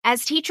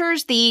As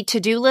teachers, the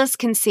to-do list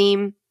can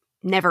seem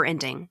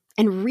never-ending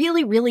and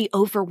really, really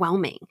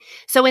overwhelming.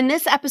 So in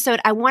this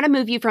episode, I want to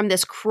move you from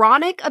this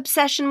chronic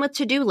obsession with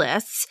to-do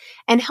lists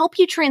and help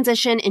you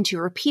transition into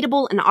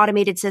repeatable and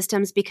automated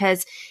systems,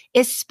 because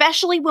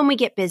especially when we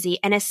get busy,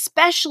 and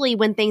especially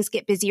when things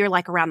get busier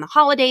like around the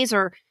holidays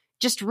or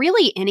just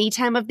really any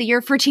time of the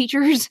year for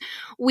teachers,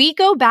 we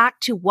go back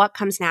to what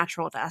comes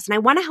natural to us. And I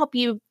want to help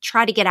you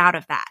try to get out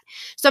of that.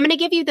 So I'm going to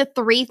give you the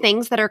 3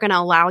 things that are going to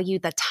allow you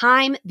the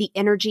time, the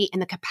energy, and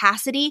the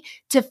capacity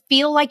to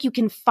feel like you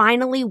can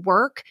finally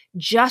work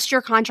just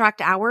your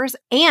contract hours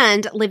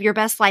and live your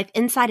best life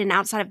inside and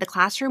outside of the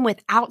classroom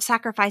without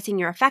sacrificing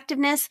your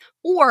effectiveness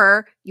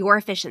or your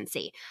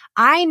efficiency.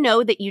 I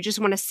know that you just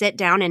want to sit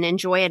down and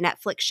enjoy a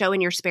Netflix show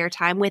in your spare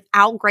time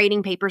without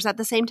grading papers at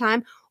the same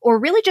time, or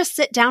really just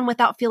sit down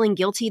without feeling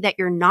guilty that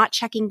you're not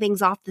checking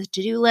things off the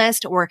to-do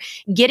list or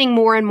getting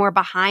more and more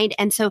behind.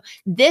 And so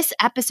this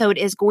episode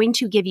is going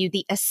to give you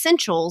the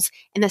essentials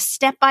and the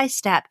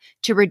step-by-step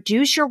to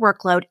reduce your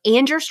workload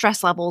and your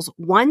stress levels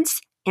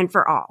once and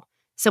for all.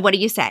 So what do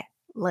you say?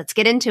 Let's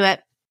get into it.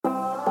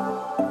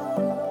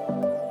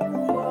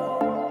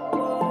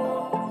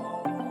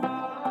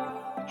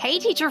 Hey,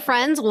 teacher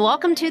friends.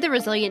 Welcome to the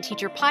Resilient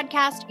Teacher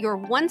Podcast, your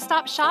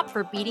one-stop shop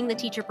for beating the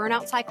teacher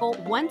burnout cycle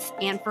once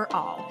and for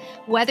all.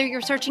 Whether you're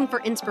searching for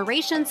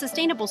inspiration,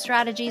 sustainable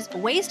strategies,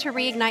 ways to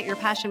reignite your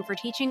passion for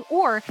teaching,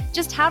 or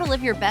just how to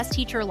live your best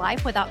teacher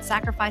life without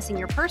sacrificing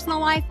your personal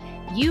life,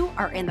 you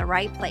are in the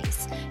right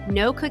place.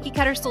 No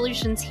cookie-cutter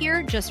solutions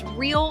here, just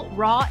real,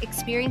 raw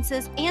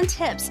experiences and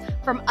tips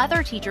from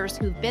other teachers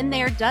who've been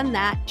there, done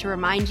that, to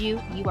remind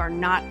you you are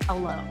not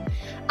alone.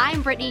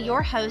 I'm Brittany,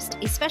 your host,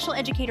 a special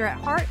educator at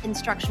heart,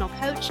 instructional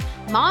coach,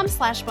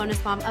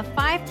 mom/bonus mom of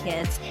 5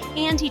 kids,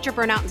 and teacher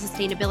burnout and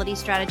sustainability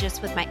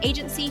strategist with my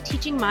agency,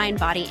 Teaching Mind,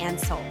 Body, and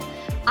Soul.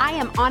 I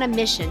am on a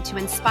mission to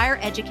inspire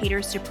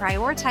educators to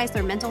prioritize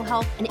their mental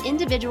health and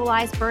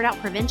individualize burnout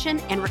prevention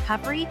and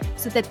recovery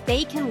so that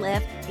they can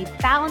live a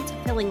balanced,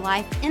 fulfilling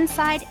life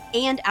inside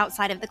and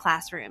outside of the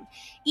classroom.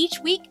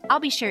 Each week, I'll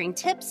be sharing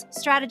tips,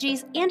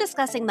 strategies, and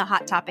discussing the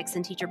hot topics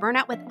in teacher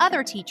burnout with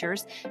other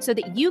teachers so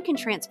that you can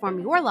transform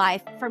your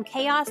life from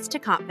chaos to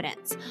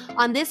confidence.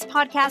 On this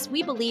podcast,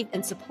 we believe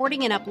in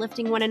supporting and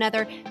uplifting one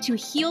another to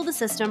heal the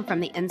system from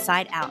the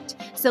inside out.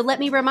 So let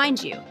me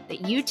remind you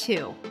that you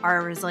too are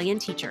a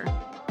resilient teacher.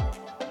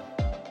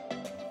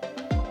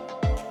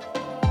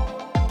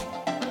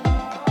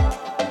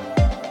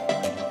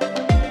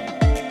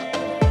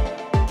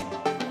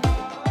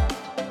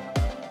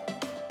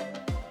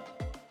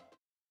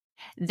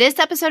 This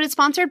episode is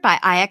sponsored by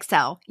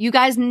IXL. You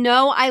guys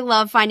know I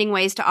love finding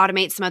ways to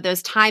automate some of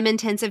those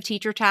time-intensive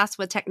teacher tasks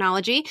with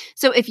technology.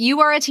 So if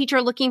you are a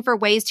teacher looking for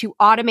ways to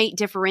automate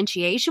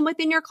differentiation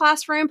within your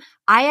classroom,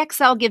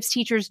 IXL gives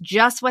teachers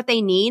just what they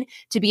need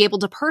to be able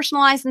to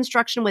personalize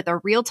instruction with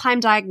a real-time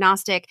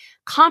diagnostic,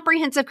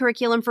 comprehensive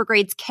curriculum for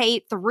grades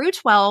K through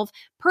 12,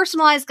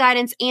 personalized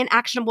guidance, and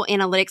actionable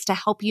analytics to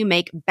help you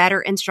make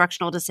better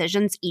instructional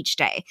decisions each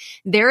day.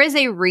 There is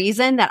a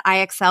reason that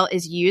IXL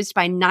is used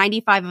by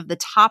 95 of the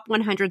top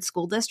 100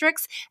 school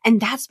districts,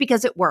 and that's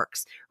because it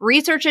works.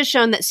 Research has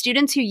shown that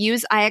students who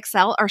use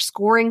IXL are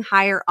scoring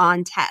higher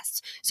on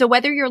tests. So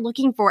whether you're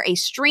looking for a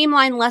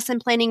streamlined lesson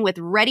planning with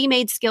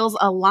ready-made skills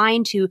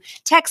aligned to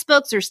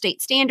textbooks or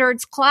state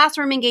standards,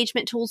 classroom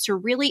engagement tools to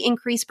really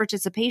increase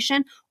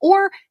participation,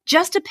 or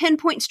just to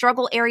pinpoint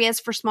struggle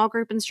areas for small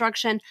group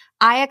instruction,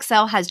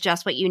 IXL has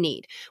just what you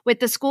need.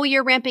 With the school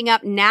year ramping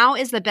up, now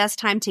is the best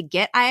time to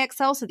get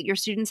IXL so that your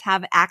students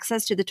have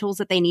access to the tools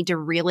that they need to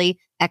really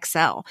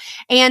excel.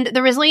 And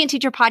the Resilient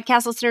Teacher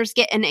Podcast listeners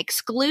get an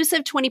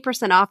exclusive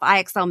 20% off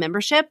IXL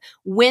membership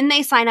when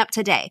they sign up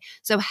today.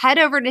 So head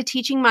over to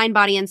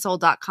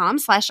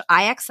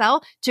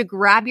teachingmindbodyandsoul.com/IXL to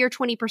grab your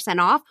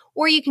 20% off,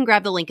 or you can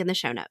grab the link in the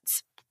show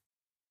notes.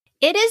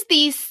 It is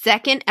the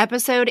second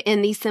episode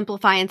in the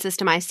Simplify and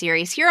Systemize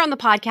series here on the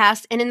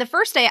podcast. And in the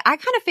first day, I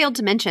kind of failed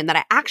to mention that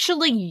I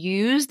actually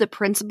used the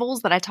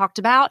principles that I talked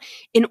about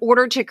in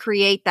order to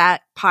create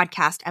that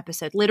podcast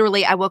episode.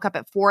 Literally, I woke up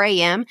at 4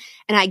 a.m.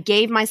 and I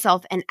gave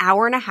myself an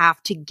hour and a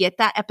half to get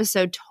that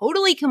episode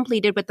totally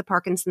completed with the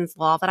Parkinson's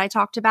law that I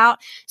talked about.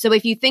 So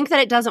if you think that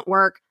it doesn't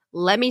work,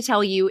 let me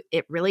tell you,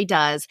 it really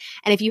does.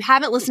 And if you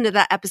haven't listened to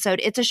that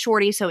episode, it's a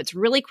shorty, so it's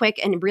really quick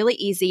and really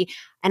easy.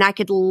 And I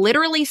could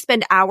literally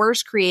spend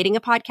hours creating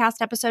a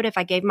podcast episode if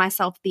I gave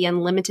myself the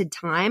unlimited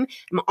time.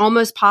 I'm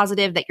almost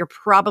positive that you're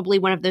probably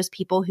one of those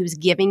people who's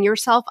giving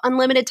yourself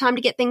unlimited time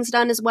to get things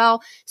done as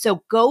well.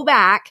 So go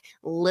back,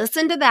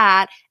 listen to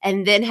that,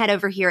 and then head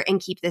over here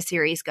and keep the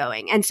series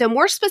going. And so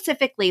more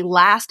specifically,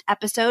 last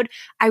episode,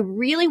 I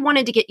really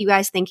wanted to get you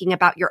guys thinking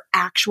about your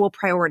actual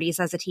priorities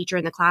as a teacher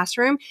in the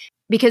classroom.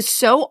 Because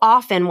so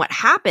often what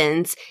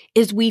happens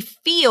is we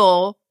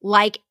feel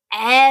like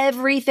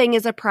everything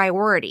is a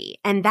priority,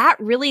 and that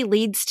really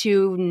leads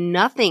to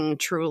nothing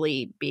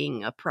truly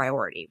being a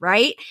priority,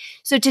 right?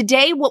 So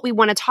today, what we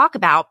want to talk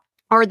about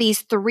are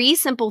these 3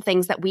 simple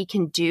things that we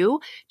can do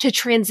to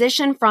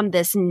transition from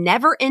this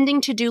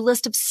never-ending to-do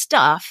list of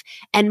stuff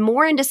and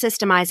more into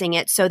systemizing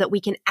it so that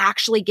we can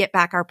actually get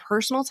back our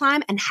personal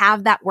time and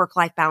have that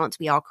work-life balance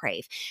we all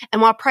crave.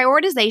 And while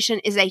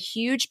prioritization is a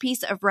huge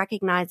piece of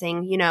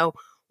recognizing,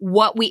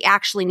 what we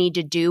actually need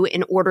to do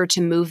in order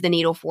to move the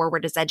needle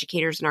forward as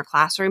educators in our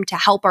classroom to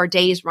help our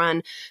days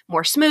run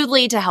more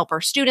smoothly, to help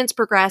our students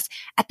progress,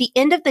 at the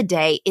end of the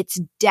day, it's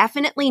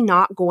definitely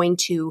not going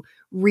to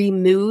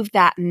remove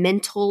that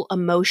mental,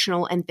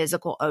 emotional, and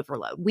physical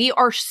overload. We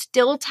are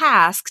still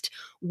tasked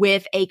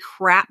with a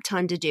crap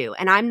ton to do.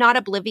 And I'm not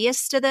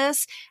oblivious to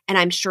this, and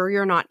I'm sure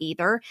you're not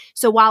either.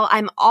 So while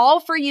I'm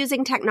all for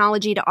using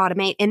technology to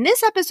automate, in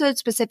this episode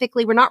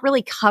specifically, we're not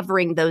really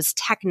covering those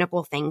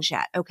technical things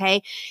yet,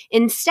 okay?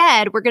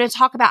 Instead, we're going to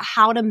talk about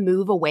how to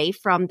move away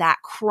from that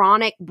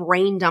chronic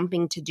brain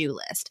dumping to-do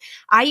list.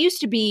 I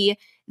used to be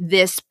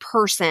this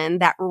person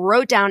that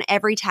wrote down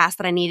every task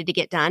that I needed to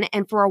get done.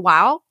 And for a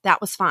while,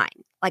 that was fine.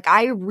 Like,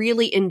 I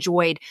really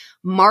enjoyed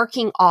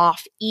marking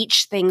off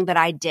each thing that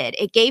I did.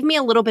 It gave me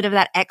a little bit of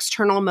that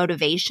external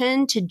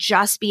motivation to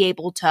just be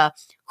able to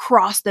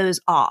cross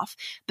those off.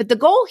 But the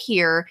goal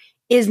here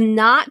is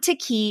not to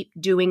keep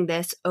doing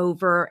this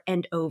over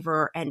and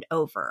over and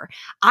over.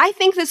 I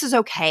think this is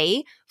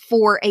okay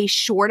for a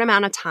short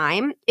amount of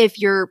time if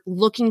you're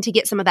looking to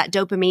get some of that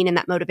dopamine and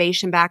that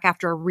motivation back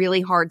after a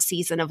really hard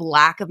season of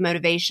lack of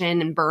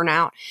motivation and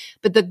burnout.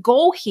 But the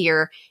goal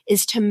here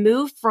is to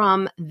move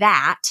from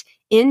that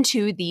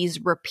into these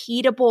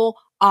repeatable,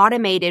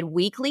 automated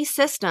weekly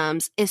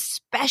systems,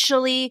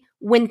 especially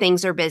when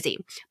things are busy.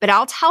 But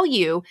I'll tell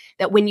you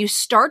that when you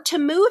start to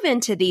move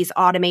into these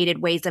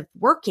automated ways of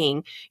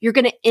working, you're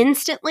going to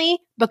instantly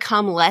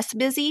become less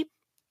busy.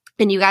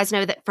 And you guys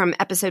know that from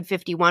episode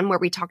 51, where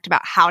we talked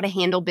about how to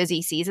handle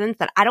busy seasons,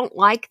 that I don't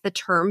like the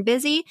term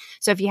busy.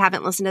 So if you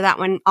haven't listened to that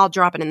one, I'll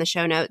drop it in the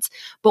show notes.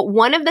 But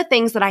one of the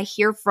things that I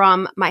hear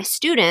from my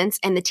students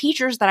and the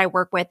teachers that I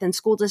work with in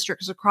school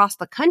districts across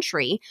the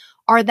country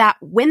are that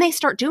when they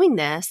start doing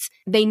this,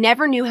 they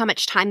never knew how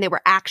much time they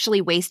were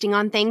actually wasting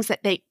on things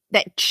that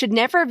should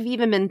never have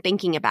even been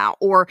thinking about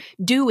or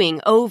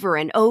doing over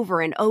and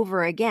over and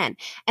over again.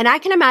 And I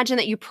can imagine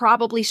that you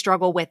probably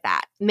struggle with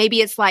that.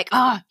 Maybe it's like,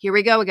 oh, here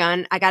we go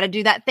again. I got to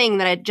do that thing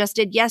that I just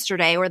did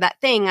yesterday, or that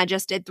thing I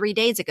just did 3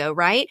 days ago,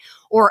 right?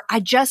 Or I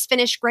just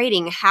finished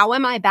grading. How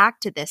am I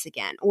back to this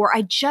again? Or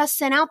I just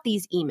sent out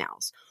these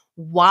emails.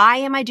 Why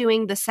am I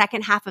doing the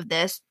second half of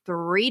this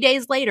 3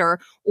 days later?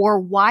 Or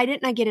why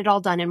didn't I get it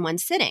all done in one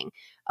sitting?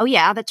 Oh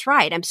yeah, that's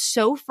right. I'm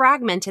so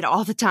fragmented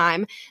all the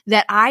time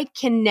that I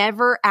can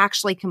never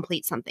actually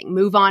complete something,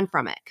 move on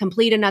from it,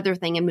 complete another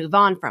thing and move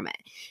on from it.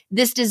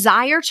 This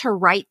desire to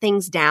write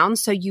things down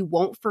so you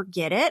won't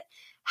forget it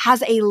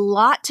has a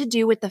lot to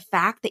do with the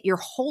fact that you're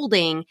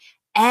holding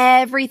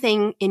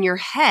everything in your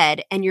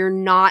head and you're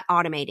not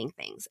automating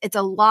things. It's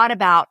a lot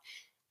about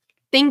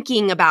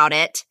thinking about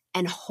it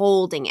and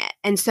holding it.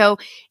 And so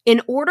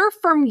in order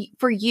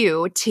for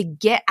you to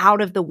get out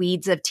of the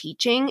weeds of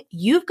teaching,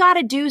 you've got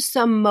to do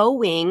some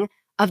mowing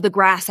of the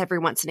grass every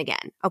once and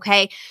again.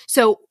 Okay.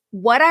 So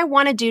what I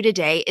want to do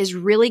today is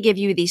really give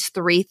you these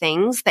 3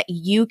 things that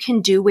you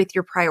can do with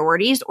your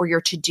priorities or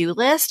your to-do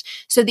list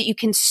so that you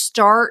can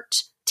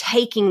start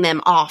taking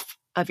them off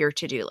of your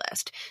to-do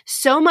list.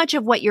 So much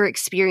of what you're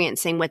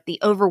experiencing with the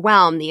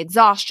overwhelm, the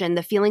exhaustion,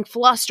 the feeling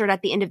flustered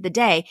at the end of the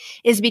day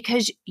is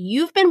because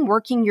you've been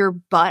working your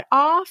butt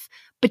off,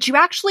 but you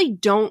actually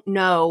don't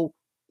know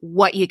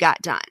what you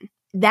got done.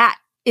 That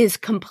is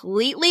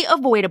completely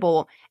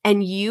avoidable,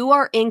 and you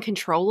are in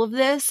control of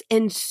this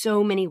in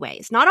so many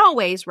ways. Not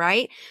always,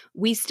 right?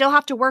 We still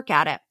have to work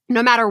at it.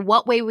 No matter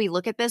what way we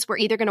look at this, we're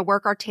either going to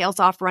work our tails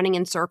off running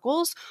in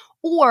circles,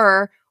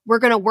 or we're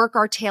going to work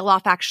our tail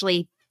off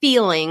actually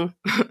feeling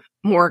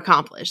more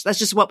accomplished. That's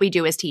just what we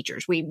do as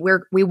teachers. We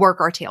work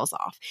our tails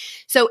off.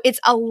 So it's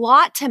a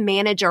lot to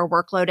manage our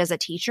workload as a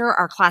teacher,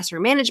 our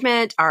classroom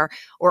management, our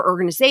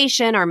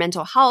organization, our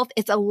mental health.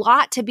 It's a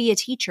lot to be a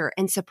teacher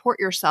and support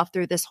yourself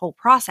through this whole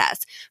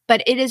process.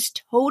 But it is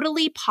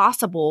totally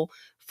possible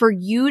for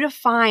you to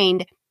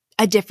find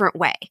a different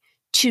way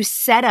to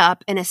set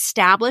up an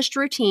established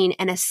routine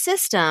and a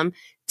system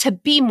to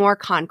be more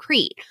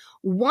concrete.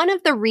 One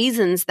of the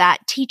reasons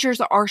that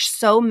teachers are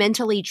so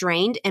mentally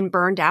drained and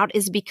burned out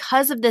is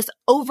because of this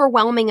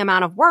overwhelming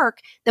amount of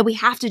work that we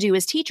have to do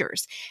as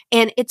teachers.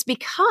 And it's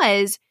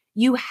because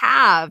you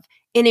have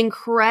an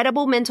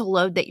incredible mental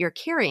load that you're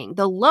carrying,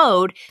 the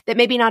load that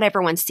maybe not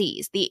everyone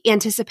sees, the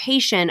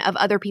anticipation of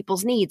other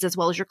people's needs, as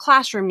well as your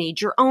classroom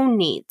needs, your own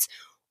needs.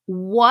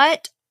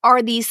 What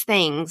are these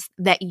things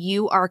that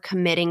you are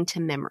committing to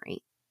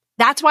memory?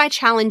 That's why I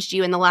challenged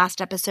you in the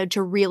last episode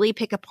to really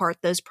pick apart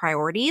those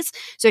priorities.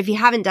 So if you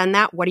haven't done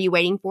that, what are you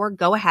waiting for?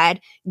 Go ahead,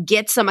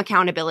 get some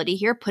accountability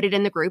here, put it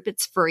in the group.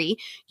 It's free.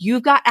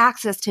 You've got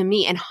access to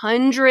me and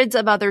hundreds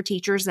of other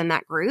teachers in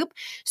that group.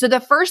 So the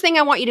first thing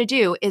I want you to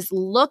do is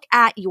look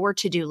at your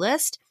to-do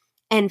list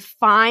and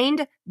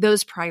find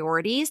those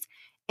priorities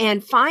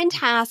and find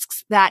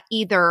tasks that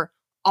either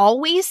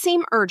always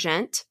seem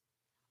urgent,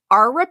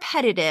 are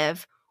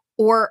repetitive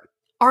or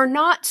are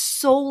not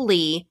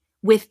solely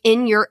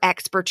within your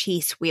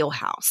expertise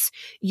wheelhouse.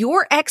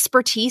 Your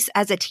expertise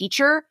as a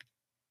teacher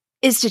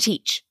is to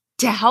teach,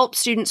 to help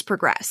students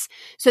progress.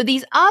 So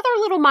these other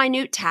little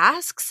minute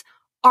tasks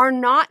are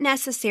not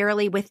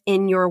necessarily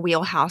within your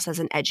wheelhouse as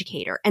an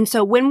educator. And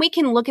so when we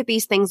can look at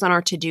these things on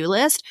our to-do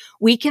list,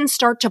 we can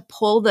start to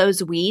pull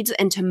those weeds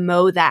and to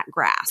mow that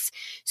grass.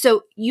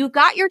 So you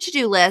got your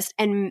to-do list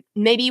and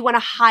maybe you want to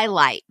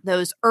highlight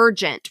those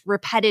urgent,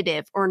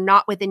 repetitive, or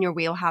not within your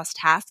wheelhouse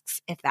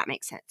tasks, if that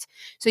makes sense.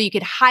 So you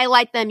could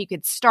highlight them, you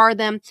could star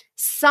them,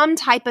 some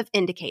type of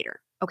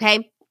indicator,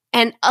 okay?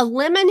 And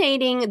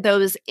eliminating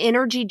those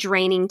energy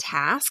draining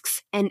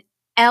tasks and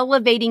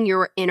elevating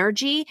your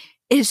energy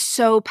is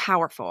so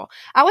powerful.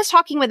 I was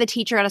talking with a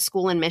teacher at a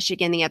school in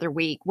Michigan the other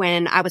week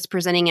when I was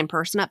presenting in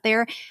person up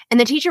there, and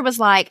the teacher was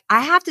like,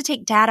 I have to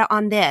take data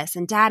on this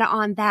and data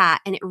on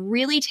that, and it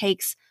really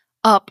takes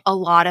up a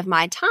lot of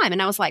my time.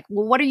 And I was like,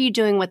 well, what are you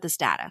doing with this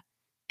data?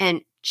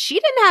 And she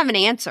didn't have an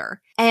answer.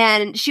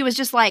 And she was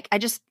just like, I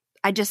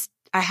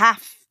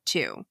have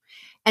to.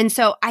 And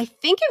so I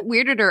think it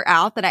weirded her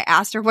out that I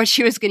asked her what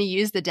she was going to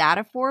use the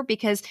data for,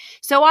 because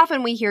so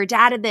often we hear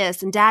data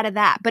this and data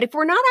that. But if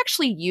we're not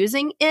actually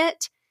using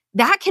it,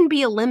 that can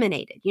be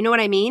eliminated. You know what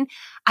I mean?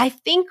 I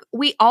think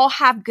we all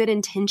have good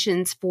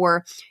intentions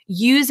for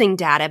using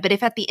data, but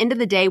if at the end of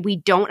the day, we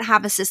don't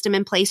have a system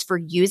in place for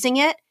using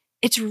it,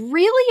 it's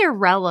really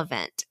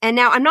irrelevant. And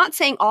now I'm not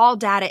saying all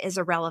data is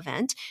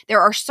irrelevant.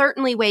 There are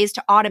certainly ways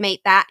to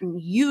automate that and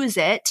use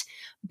it,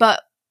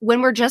 but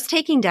when we're just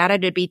taking data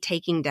to be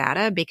taking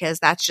data because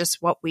that's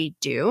just what we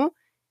do,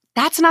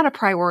 that's not a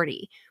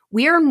priority.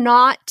 We're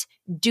not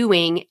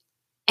doing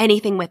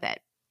anything with it.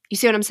 You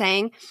see what I'm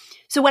saying?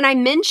 So when I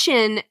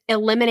mention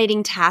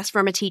eliminating tasks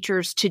from a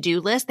teacher's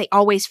to-do list, they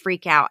always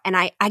freak out. And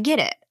I get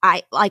it.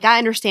 I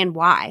understand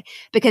why.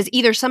 Because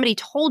either somebody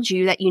told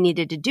you that you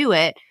needed to do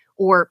it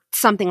or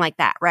something like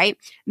that, right?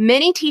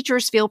 Many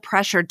teachers feel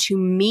pressured to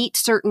meet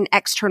certain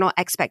external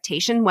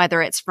expectation,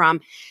 whether it's from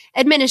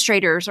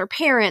administrators or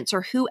parents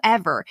or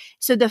whoever.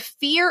 So the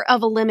fear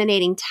of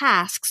eliminating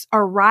tasks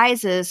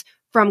arises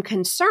from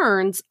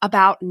concerns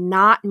about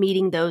not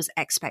meeting those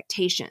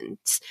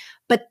expectations.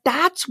 But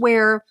that's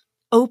where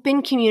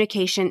open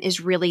communication is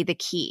really the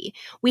key.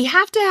 We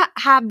have to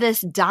have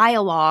this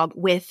dialogue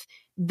with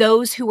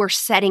those who are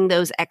setting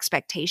those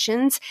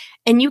expectations,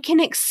 and you can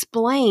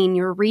explain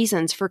your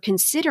reasons for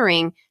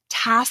considering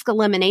task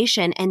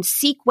elimination and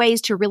seek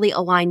ways to really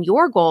align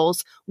your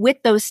goals with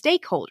those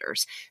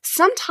stakeholders.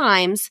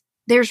 Sometimes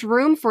there's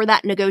room for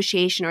that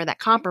negotiation or that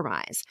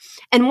compromise.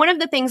 And one of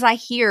the things I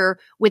hear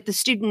with the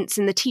students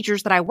and the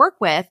teachers that I work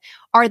with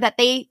are that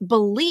they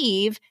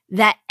believe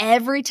that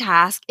every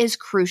task is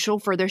crucial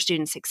for their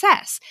student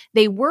success.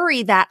 They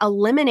worry that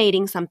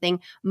eliminating something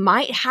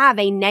might have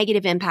a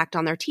negative impact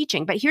on their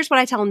teaching. But here's what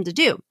I tell them to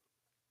do.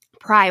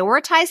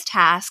 Prioritize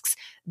tasks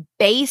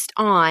based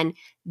on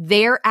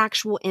their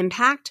actual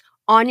impact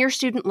on your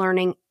student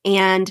learning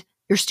and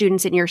your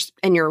students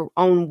and your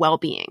own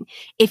well-being.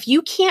 If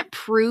you can't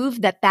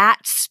prove that that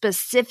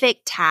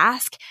specific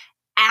task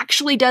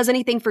actually does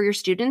anything for your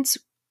students,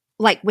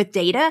 like with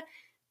data,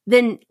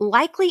 then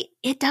likely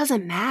it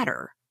doesn't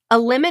matter.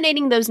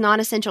 Eliminating those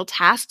non-essential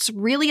tasks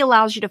really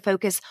allows you to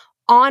focus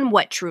on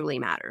what truly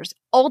matters,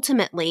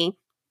 ultimately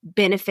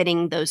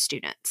benefiting those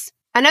students.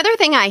 Another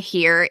thing I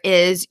hear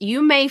is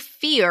you may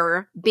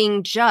fear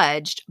being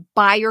judged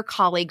by your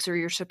colleagues or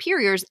your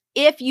superiors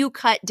if you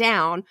cut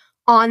down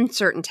on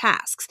certain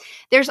tasks.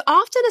 There's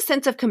often a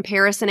sense of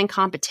comparison and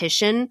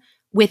competition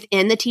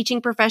within the teaching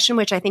profession,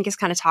 which I think is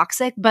kind of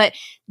toxic, but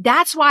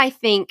that's why I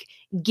think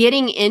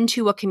getting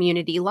into a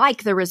community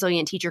like the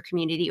Resilient Teacher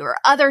community or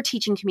other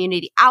teaching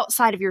community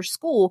outside of your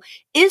school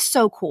is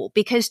so cool,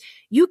 because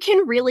you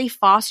can really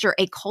foster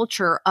a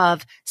culture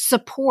of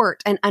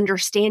support and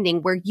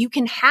understanding where you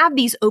can have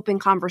these open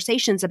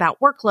conversations about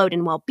workload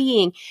and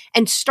well-being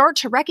and start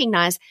to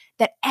recognize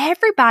that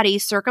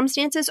everybody's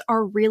circumstances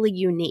are really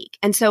unique.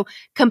 And so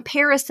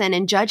comparison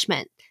and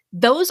judgment,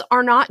 those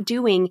are not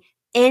doing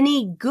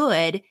any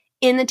good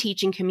in the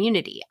teaching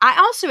community. I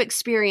also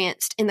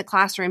experienced in the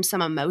classroom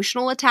some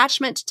emotional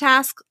attachment to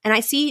tasks, and I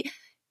see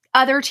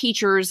other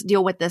teachers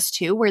deal with this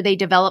too, where they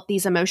develop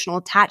these emotional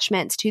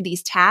attachments to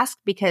these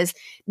tasks because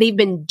they've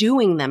been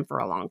doing them for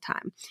a long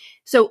time.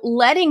 So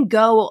letting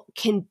go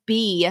can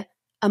be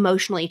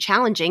emotionally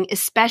challenging,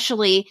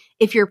 especially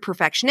if you're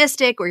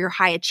perfectionistic or you're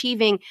high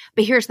achieving.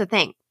 But here's the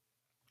thing.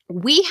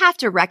 We have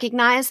to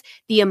recognize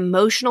the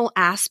emotional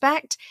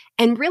aspect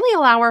and really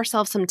allow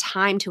ourselves some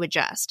time to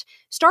adjust.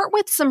 Start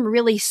with some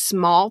really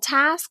small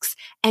tasks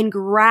and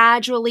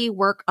gradually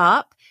work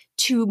up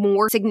to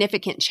more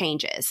significant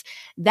changes.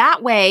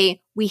 That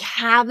way, we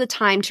have the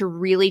time to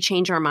really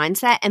change our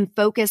mindset and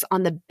focus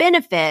on the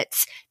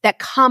benefits that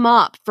come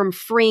up from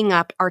freeing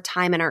up our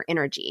time and our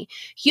energy.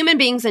 Human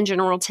beings in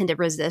general tend to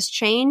resist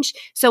change,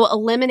 so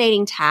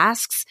eliminating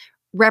tasks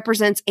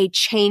represents a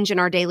change in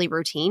our daily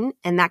routine,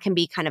 and that can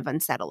be kind of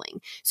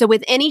unsettling. So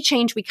with any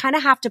change, we kind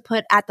of have to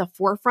put at the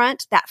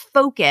forefront that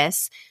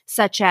focus,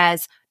 such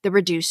as the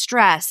reduced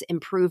stress,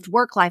 improved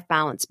work-life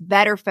balance,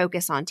 better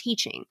focus on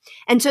teaching.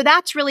 And so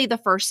that's really the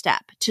first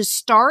step, to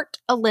start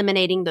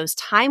eliminating those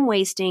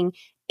time-wasting,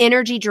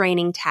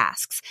 energy-draining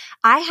tasks.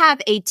 I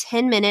have a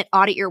 10-minute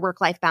Audit Your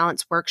Work-Life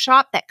Balance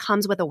workshop that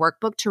comes with a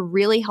workbook to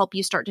really help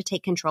you start to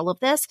take control of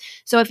this.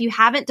 So if you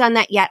haven't done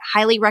that yet,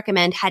 highly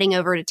recommend heading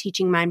over to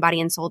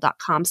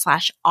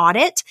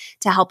teachingmindbodyandsoul.com/audit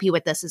to help you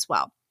with this as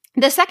well.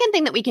 The second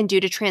thing that we can do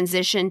to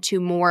transition to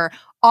more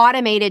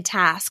automated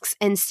tasks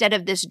instead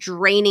of this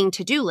draining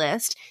to-do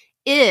list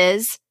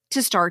is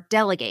to start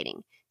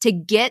delegating, to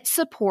get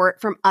support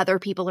from other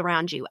people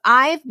around you.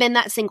 I've been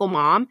that single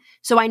mom,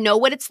 so I know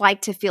what it's like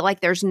to feel like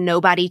there's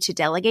nobody to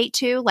delegate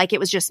to. Like it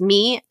was just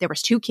me. There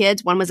was 2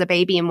 kids. One was a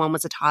baby and one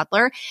was a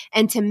toddler.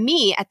 And to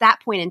me, at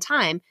that point in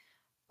time,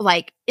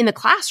 like in the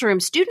classroom,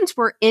 students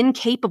were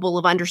incapable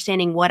of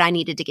understanding what I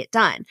needed to get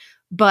done.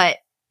 But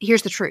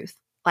here's the truth.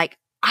 Like,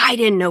 I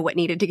didn't know what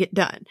needed to get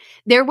done.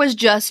 There was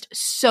just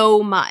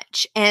so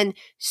much. And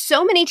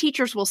so many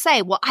teachers will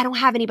say, well, I don't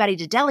have anybody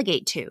to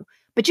delegate to.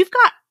 But you've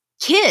got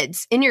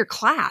kids in your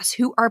class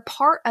who are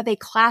part of a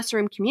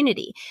classroom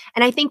community.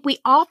 And I think we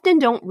often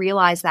don't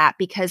realize that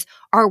because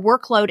our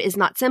workload is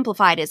not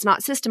simplified, it's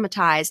not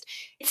systematized.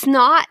 It's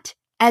not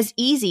as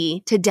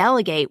easy to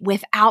delegate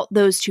without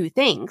those 2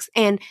 things.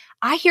 And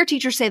I hear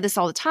teachers say this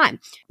all the time.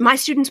 My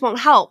students won't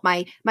help.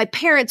 My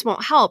parents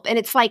won't help. And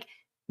it's like,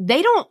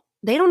 they don't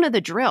know the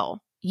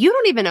drill. You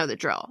don't even know the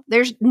drill.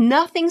 There's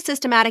nothing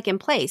systematic in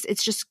place.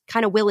 It's just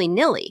kind of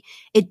willy-nilly.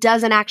 It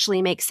doesn't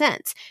actually make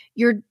sense.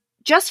 You're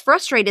just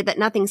frustrated that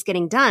nothing's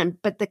getting done,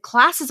 but the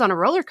class is on a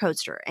roller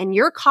coaster and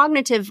your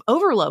cognitive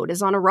overload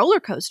is on a roller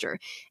coaster,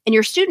 and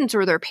your students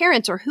or their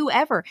parents or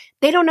whoever,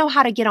 they don't know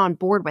how to get on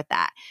board with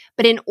that.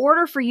 But in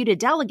order for you to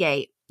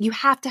delegate, you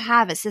have to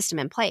have a system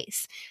in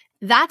place.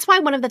 That's why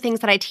one of the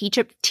things that I teach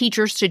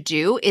teachers to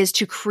do is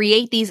to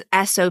create these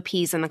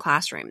SOPs in the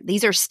classroom.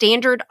 These are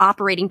standard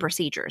operating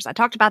procedures. I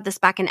talked about this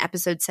back in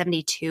episode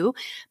 72,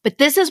 but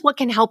this is what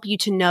can help you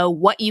to know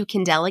what you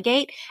can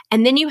delegate.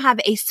 And then you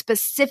have a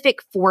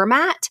specific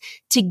format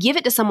to give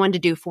it to someone to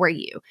do for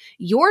you.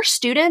 Your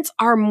students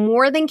are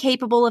more than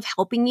capable of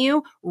helping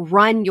you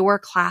run your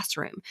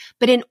classroom.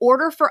 But in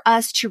order for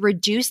us to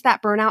reduce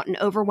that burnout and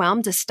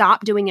overwhelm, to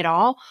stop doing it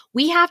all,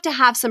 we have to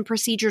have some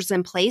procedures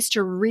in place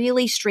to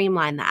really streamline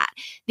that.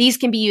 These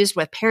can be used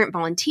with parent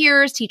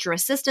volunteers, teacher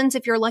assistants,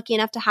 if you're lucky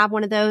enough to have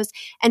one of those.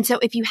 And so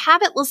if you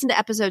haven't listened to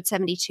episode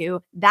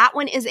 72, that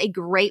one is a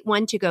great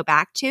one to go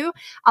back to.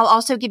 I'll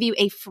also give you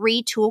a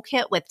free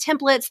toolkit with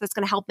templates that's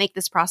going to help make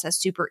this process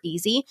super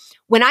easy.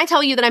 When I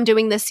tell you that I'm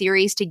doing this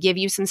series to give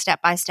you some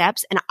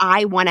step-by-steps and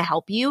I want to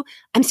help you,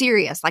 I'm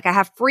serious. Like I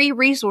have free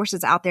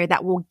resources out there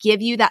that will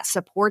give you that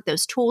support,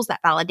 those tools, that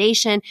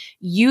validation.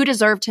 You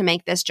deserve to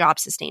make this job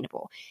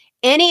sustainable.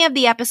 Any of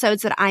the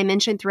episodes that I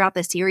mentioned throughout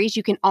the series,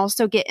 you can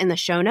also get in the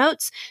show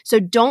notes. So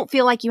don't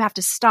feel like you have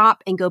to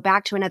stop and go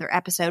back to another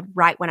episode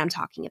right when I'm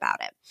talking about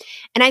it.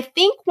 And I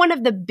think one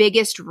of the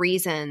biggest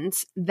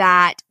reasons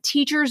that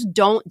teachers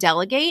don't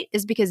delegate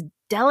is because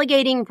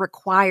delegating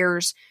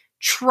requires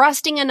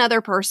trusting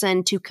another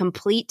person to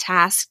complete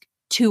tasks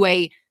to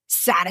a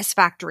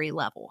satisfactory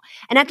level.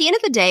 And at the end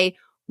of the day,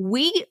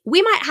 we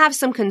might have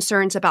some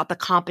concerns about the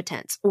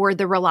competence or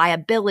the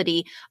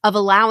reliability of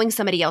allowing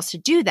somebody else to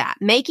do that,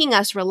 making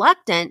us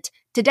reluctant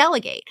to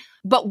delegate.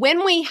 But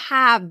when we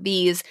have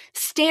these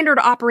standard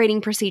operating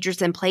procedures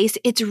in place,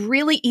 it's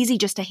really easy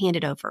just to hand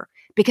it over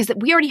because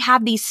we already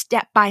have these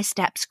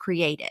step-by-steps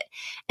created.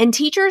 And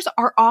teachers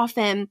are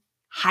often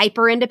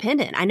hyper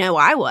independent. I know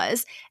I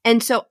was.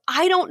 And so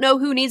I don't know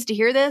who needs to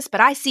hear this,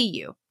 but I see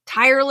you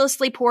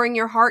tirelessly pouring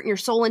your heart and your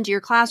soul into your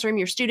classroom,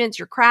 your students,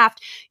 your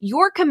craft,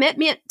 your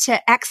commitment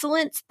to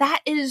excellence.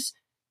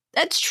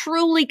 That's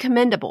truly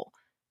commendable.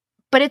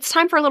 But it's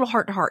time for a little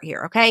heart to heart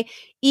here, okay?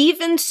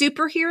 Even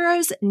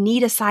superheroes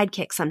need a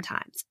sidekick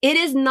sometimes. It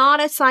is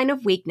not a sign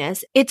of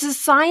weakness. It's a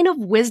sign of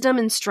wisdom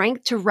and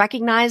strength to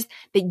recognize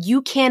that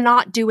you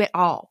cannot do it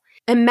all.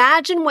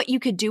 Imagine what you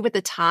could do with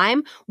the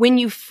time when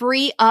you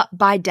free up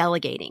by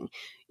delegating.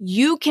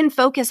 You can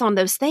focus on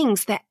those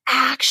things that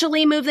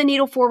actually move the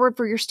needle forward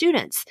for your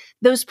students,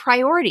 those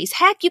priorities.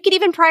 Heck, you could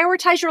even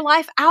prioritize your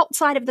life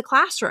outside of the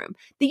classroom.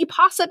 The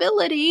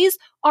possibilities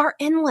are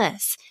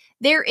endless.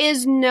 There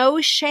is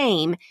no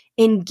shame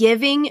in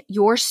giving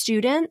your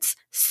students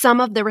some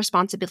of the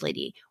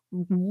responsibility.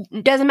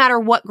 Doesn't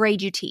matter what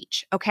grade you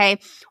teach, okay?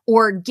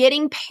 Or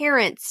getting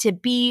parents to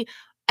be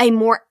a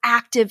more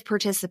active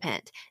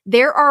participant.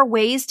 There are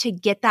ways to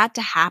get that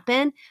to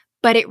happen,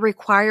 but it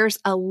requires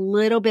a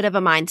little bit of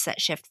a mindset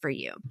shift for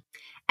you.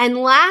 And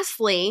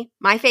lastly,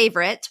 my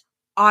favorite,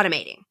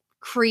 automating.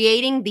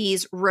 creating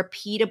these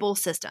repeatable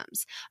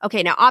systems.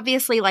 Okay, now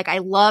obviously, like I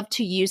love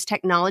to use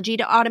technology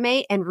to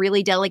automate and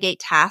really delegate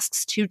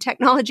tasks to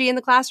technology in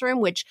the classroom,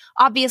 which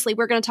obviously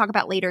we're going to talk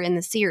about later in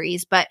the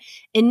series. But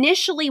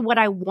initially, what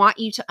I want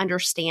you to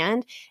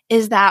understand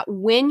is that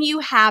when you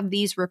have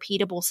these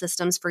repeatable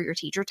systems for your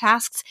teacher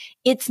tasks,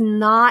 it's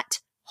not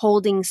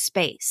holding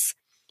space.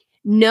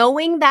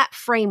 Knowing that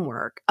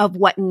framework of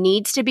what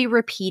needs to be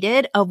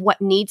repeated, of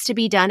what needs to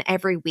be done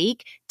every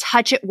week,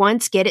 touch it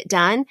once, get it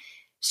done.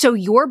 So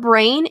your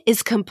brain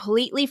is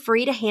completely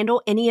free to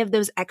handle any of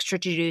those extra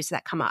to-dos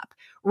that come up.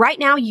 Right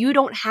now, you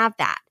don't have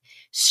that.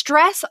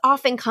 Stress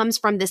often comes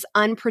from this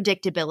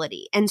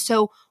unpredictability. And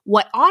so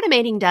what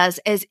automating does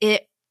is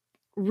it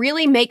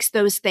really makes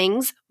those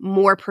things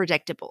more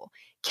predictable.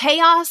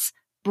 Chaos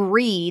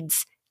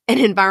breeds an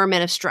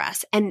environment of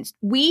stress, and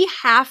we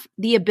have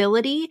the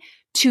ability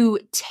to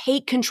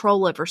take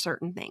control over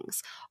certain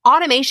things.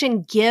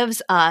 Automation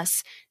gives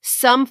us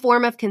some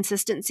form of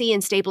consistency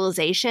and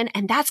stabilization,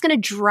 and that's going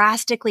to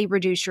drastically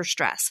reduce your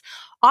stress.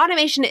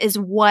 Automation is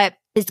what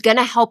is going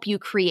to help you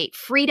create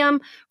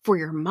freedom for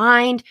your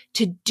mind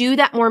to do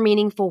that more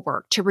meaningful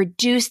work, to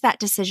reduce that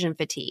decision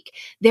fatigue.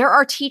 There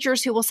are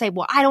teachers who will say,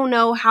 well, I don't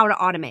know how to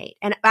automate.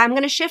 And I'm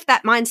going to shift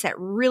that mindset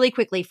really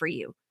quickly for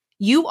you.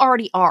 You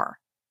already are.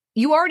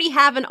 You already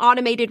have an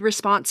automated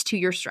response to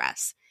your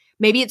stress.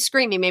 Maybe it's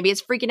screaming, maybe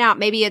it's freaking out,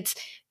 maybe it's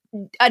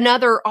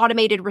another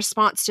automated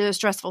response to a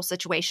stressful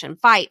situation,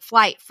 fight,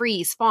 flight,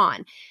 freeze,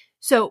 fawn.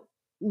 So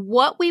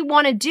what we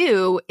want to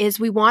do is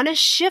we want to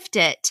shift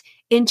it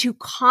into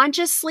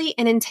consciously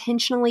and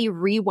intentionally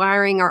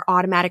rewiring our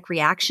automatic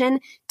reaction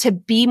to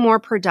be more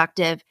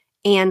productive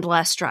and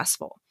less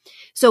stressful.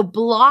 So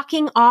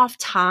blocking off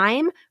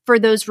time for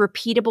those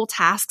repeatable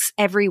tasks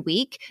every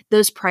week,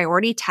 those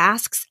priority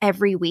tasks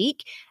every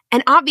week.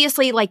 And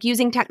obviously, like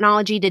using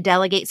technology to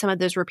delegate some of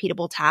those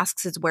repeatable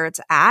tasks is where it's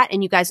at.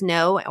 And you guys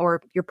know,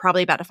 or you're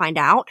probably about to find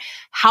out,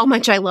 how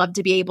much I love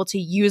to be able to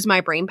use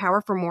my brain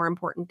power for more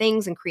important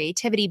things and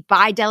creativity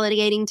by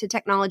delegating to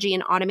technology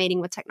and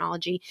automating with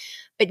technology.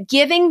 But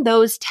giving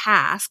those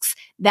tasks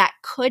that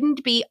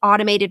couldn't be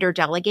automated or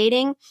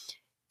delegating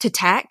to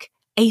tech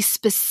a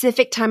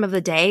specific time of the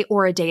day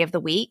or a day of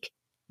the week,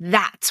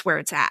 that's where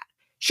it's at.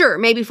 Sure,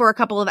 maybe for a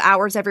couple of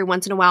hours every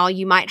once in a while,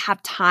 you might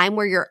have time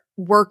where you're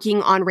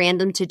working on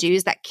random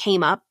to-dos that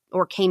came up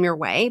or came your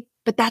way,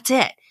 but that's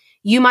it.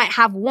 You might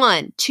have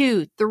 1,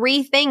 2,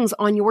 3 things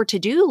on your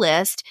to-do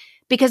list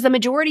because the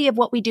majority of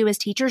what we do as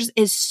teachers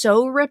is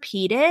so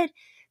repeated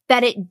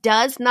that it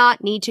does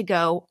not need to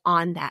go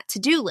on that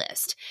to-do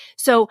list.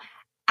 So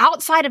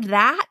outside of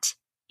that,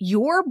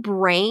 your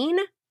brain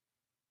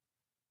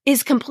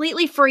is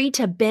completely free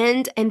to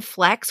bend and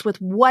flex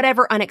with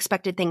whatever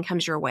unexpected thing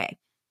comes your way.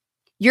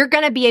 You're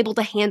going to be able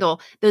to handle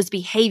those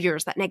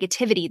behaviors, that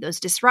negativity, those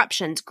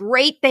disruptions,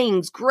 great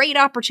things, great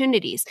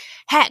opportunities.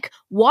 Heck,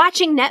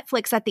 watching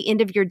Netflix at the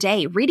end of your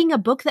day, reading a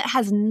book that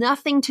has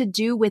nothing to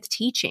do with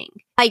teaching.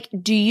 Like,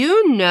 do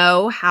you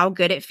know how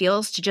good it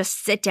feels to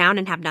just sit down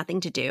and have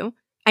nothing to do?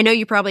 I know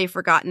you probably have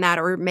forgotten that,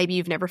 or maybe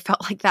you've never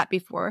felt like that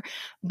before,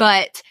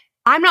 but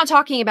I'm not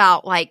talking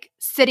about like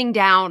sitting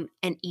down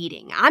and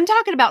eating. I'm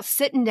talking about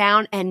sitting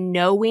down and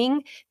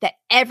knowing that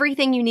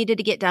everything you needed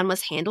to get done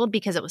was handled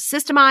because it was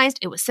systemized,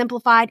 it was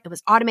simplified, it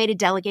was automated,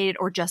 delegated,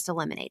 or just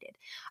eliminated.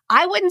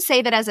 I wouldn't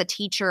say that as a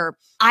teacher,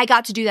 I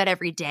got to do that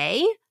every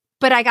day,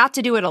 but I got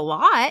to do it a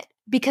lot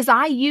because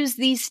I use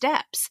these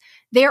steps.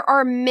 There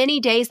are many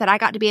days that I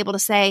got to be able to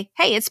say,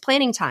 hey, it's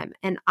planning time.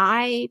 And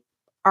I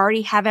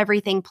already have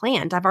everything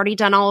planned. I've already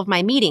done all of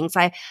my meetings.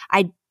 I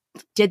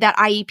did that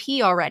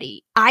IEP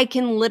already. I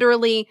can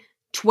literally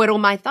twiddle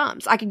my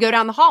thumbs. I could go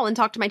down the hall and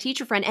talk to my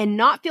teacher friend and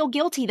not feel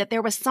guilty that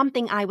there was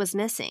something I was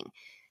missing.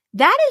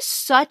 That is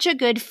such a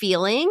good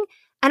feeling.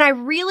 And I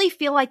really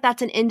feel like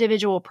that's an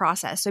individual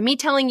process. So me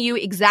telling you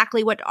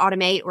exactly what to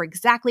automate or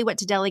exactly what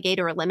to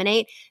delegate or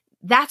eliminate,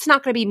 that's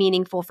not going to be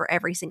meaningful for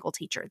every single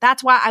teacher.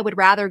 That's why I would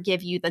rather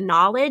give you the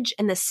knowledge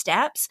and the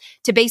steps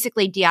to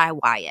basically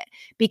DIY it.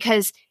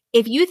 Because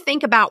if you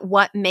think about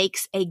what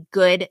makes a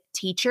good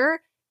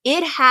teacher,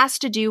 it has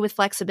to do with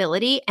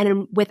flexibility,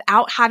 and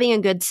without having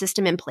a good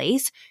system in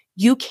place,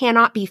 you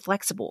cannot be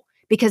flexible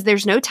because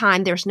there's no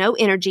time, there's no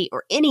energy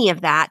or any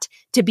of that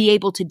to be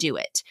able to do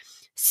it.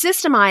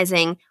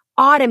 Systemizing,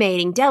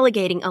 automating,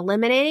 delegating,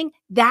 eliminating,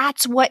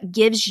 that's what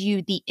gives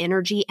you the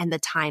energy and the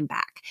time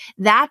back.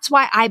 That's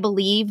why I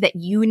believe that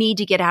you need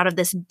to get out of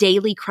this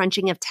daily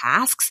crunching of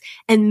tasks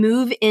and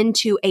move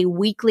into a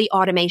weekly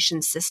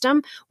automation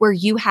system where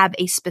you have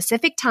a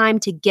specific time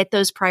to get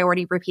those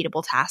priority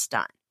repeatable tasks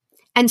done.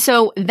 And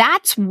so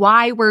that's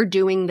why we're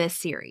doing this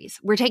series.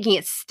 We're taking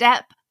it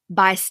step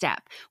by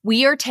step.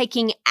 We are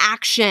taking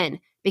action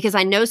because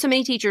I know so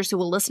many teachers who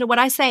will listen to what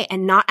I say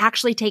and not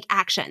actually take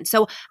action.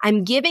 So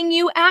I'm giving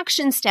you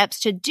action steps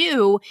to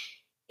do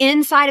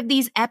inside of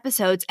these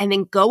episodes and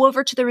then go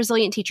over to the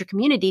Resilient Teacher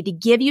community to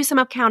give you some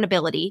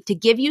accountability, to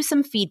give you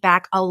some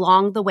feedback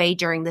along the way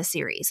during the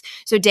series.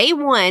 So day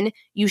 1,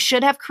 you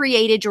should have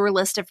created your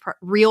list of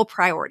real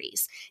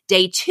priorities.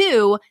 Day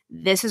 2,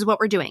 this is what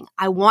we're doing.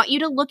 I want you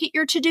to look at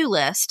your to-do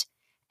list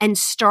and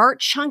start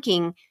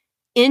chunking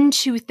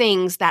into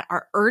things that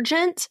are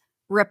urgent,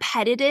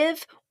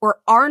 repetitive, or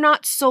are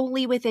not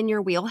solely within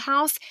your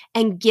wheelhouse,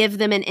 and give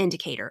them an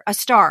indicator, a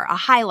star, a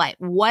highlight,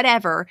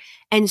 whatever,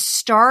 and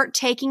start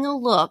taking a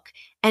look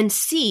and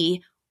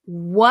see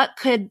what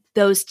could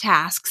those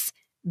tasks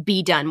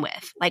be done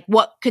with. Like,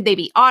 what could they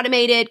be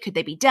automated? Could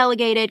they be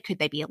delegated? Could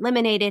they be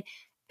eliminated?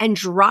 And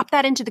drop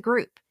that into the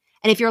group.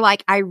 And if you're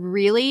like, I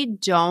really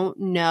don't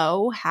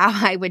know how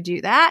I would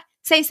do that,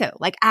 say so,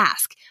 like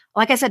ask.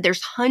 Like I said,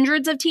 there's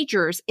hundreds of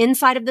teachers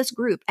inside of this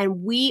group,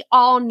 and we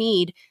all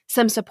need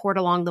some support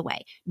along the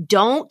way.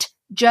 Don't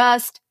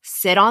just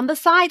sit on the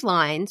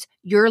sidelines.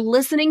 You're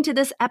listening to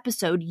this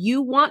episode.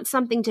 You want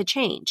something to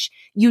change.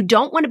 You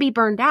don't want to be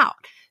burned out.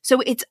 So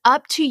it's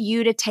up to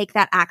you to take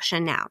that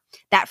action now.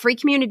 That free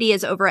community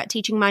is over at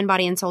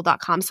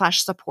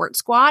teachingmindbodyandsoul.com/support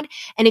squad.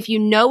 And if you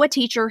know a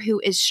teacher who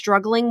is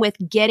struggling with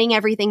getting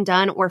everything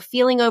done or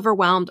feeling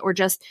overwhelmed or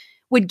just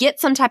would get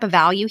some type of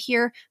value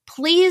here,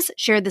 please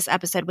share this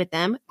episode with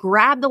them.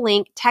 Grab the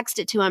link, text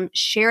it to them,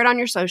 share it on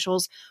your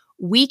socials.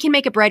 We can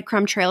make a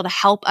breadcrumb trail to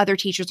help other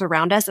teachers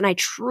around us. And I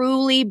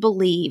truly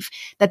believe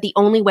that the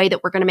only way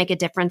that we're going to make a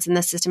difference in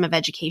the system of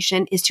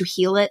education is to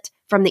heal it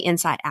from the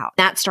inside out.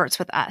 That starts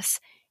with us.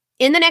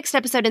 In the next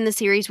episode in the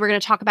series, we're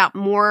going to talk about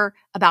more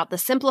about the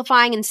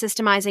simplifying and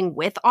systemizing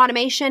with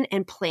automation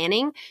and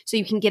planning so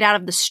you can get out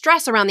of the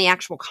stress around the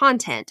actual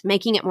content,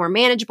 making it more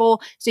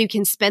manageable so you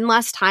can spend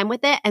less time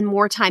with it and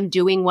more time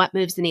doing what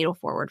moves the needle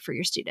forward for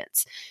your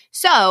students.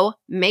 So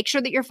make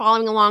sure that you're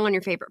following along on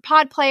your favorite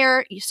pod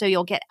player so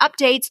you'll get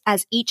updates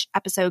as each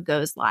episode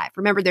goes live.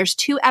 Remember, there's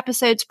 2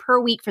 episodes per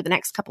week for the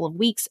next couple of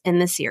weeks in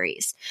the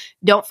series.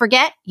 Don't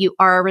forget, you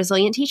are a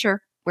resilient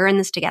teacher. We're in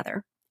this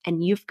together,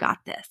 and you've got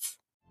this.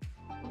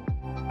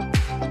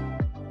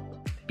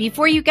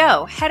 Before you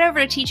go, head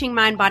over to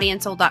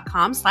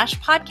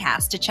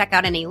teachingmindbodyandsoul.com/podcast to check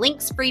out any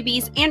links,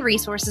 freebies, and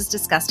resources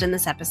discussed in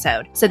this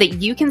episode so that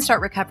you can start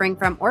recovering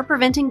from or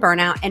preventing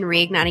burnout and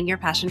reigniting your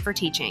passion for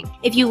teaching.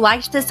 If you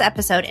liked this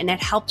episode and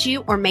it helped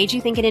you or made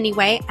you think in any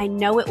way, I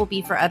know it will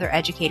be for other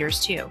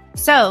educators too.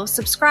 So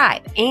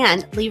subscribe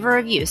and leave a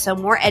review so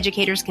more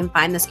educators can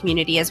find this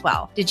community as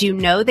well. Did you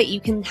know that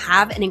you can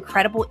have an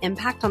incredible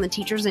impact on the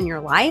teachers in your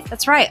life?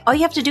 That's right. All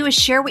you have to do is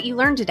share what you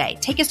learned today.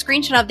 Take a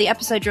screenshot of the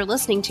episode you're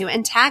listening to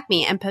and tag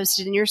me and post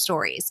it in your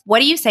stories. What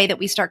do you say that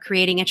we start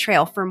creating a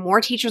trail for more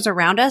teachers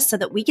around us so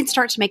that we can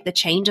start to make the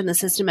change in the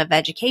system of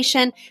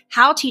education,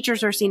 how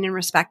teachers are seen and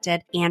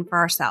respected, and for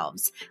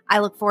ourselves? I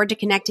look forward to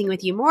connecting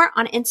with you more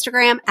on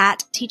Instagram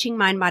at Teaching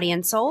Mind, Body,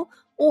 and Soul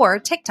or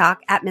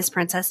TikTok at Miss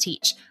Princess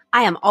Teach.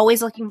 I am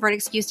always looking for an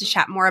excuse to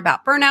chat more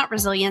about burnout,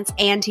 resilience,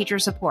 and teacher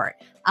support.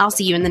 I'll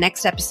see you in the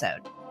next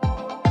episode.